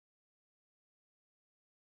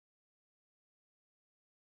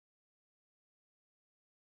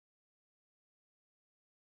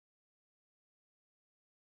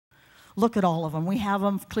Look at all of them. We have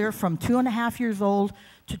them clear from 2.5 years old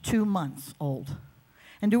to 2 months old.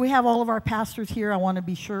 And do we have all of our pastors here? I want to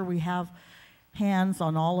be sure we have hands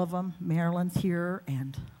on all of them. Marilyn's here,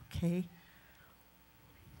 and okay.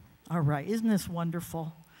 All right, isn't this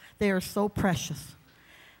wonderful? They are so precious.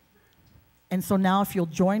 And so now if you'll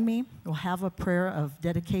join me, we'll have a prayer of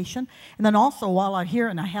dedication. And then also while I'm here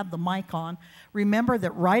and I have the mic on, remember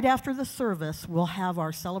that right after the service, we'll have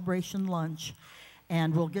our celebration lunch.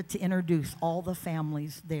 And we'll get to introduce all the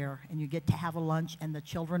families there. And you get to have a lunch, and the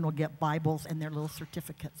children will get Bibles and their little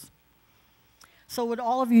certificates. So would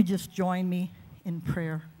all of you just join me in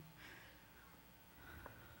prayer?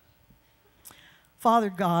 Father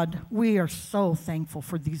God, we are so thankful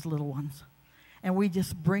for these little ones. And we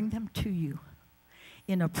just bring them to you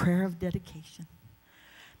in a prayer of dedication,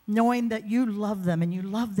 knowing that you love them and you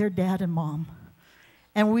love their dad and mom.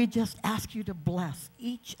 And we just ask you to bless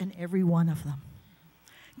each and every one of them.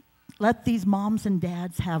 Let these moms and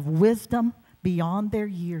dads have wisdom beyond their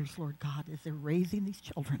years, Lord God, as they're raising these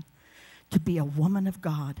children to be a woman of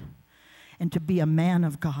God and to be a man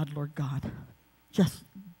of God, Lord God. Just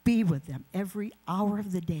be with them every hour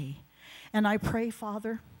of the day. And I pray,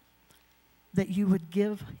 Father, that you would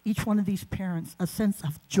give each one of these parents a sense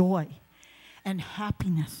of joy and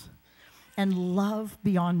happiness and love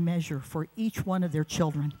beyond measure for each one of their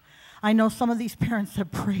children. I know some of these parents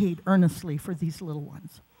have prayed earnestly for these little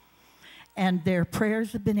ones. And their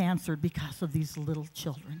prayers have been answered because of these little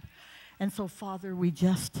children. And so, Father, we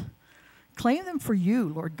just claim them for you,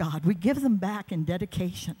 Lord God. We give them back in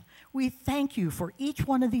dedication. We thank you for each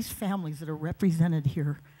one of these families that are represented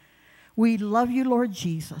here. We love you, Lord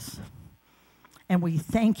Jesus. And we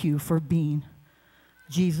thank you for being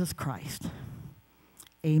Jesus Christ.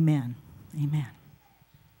 Amen. Amen.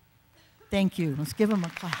 Thank you. Let's give them a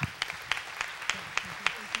clap.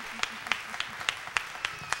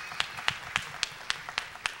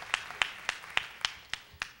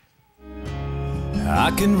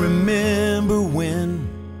 I can remember when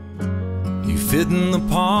you fit in the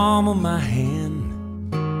palm of my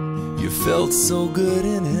hand. You felt so good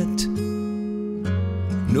in it,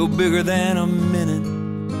 no bigger than a minute.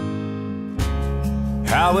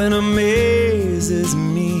 How it amazes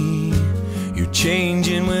me, you're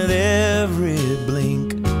changing with every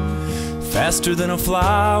blink, faster than a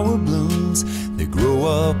flower blooms. They grow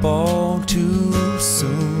up all too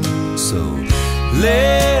soon. So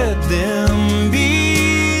let them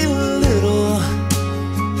be little,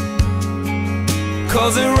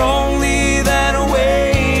 'cause they're only that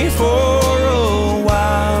way for a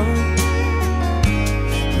while.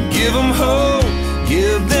 Give them hope,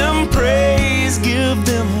 give them praise, give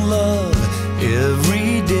them love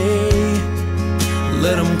every day.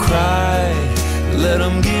 Let them cry, let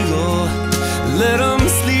them giggle, let them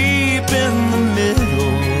sleep in the middle.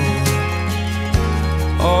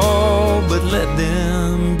 Oh, but let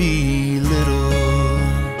them be little.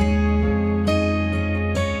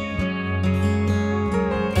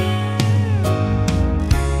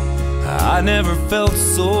 I never felt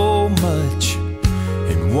so much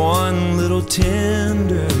in one little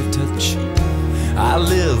tender touch. I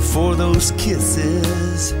live for those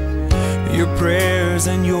kisses, your prayers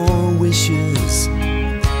and your wishes.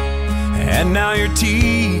 And now you're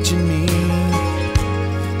teaching me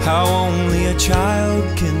how only a child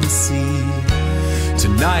can see.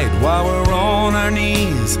 Tonight while we're on our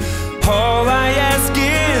knees, all I ask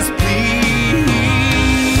is please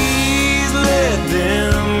let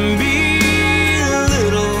them be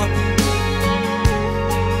little,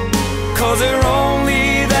 'cause they're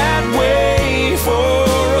only that way for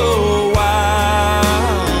a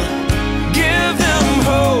while. Give them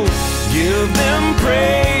hope, give them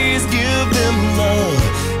praise, give them love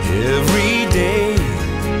every day.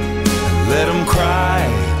 Let them cry,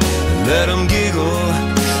 let them giggle,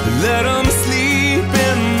 let them sleep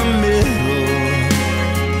in the middle.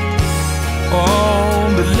 Oh,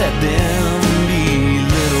 but let them be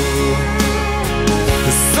little.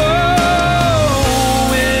 So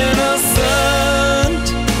innocent,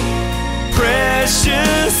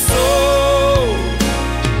 precious soul.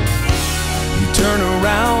 You turn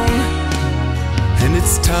around and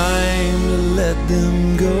it's time to let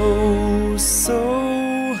them go. So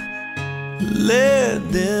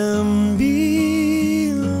let them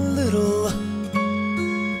be little,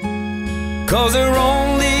 'cause they're only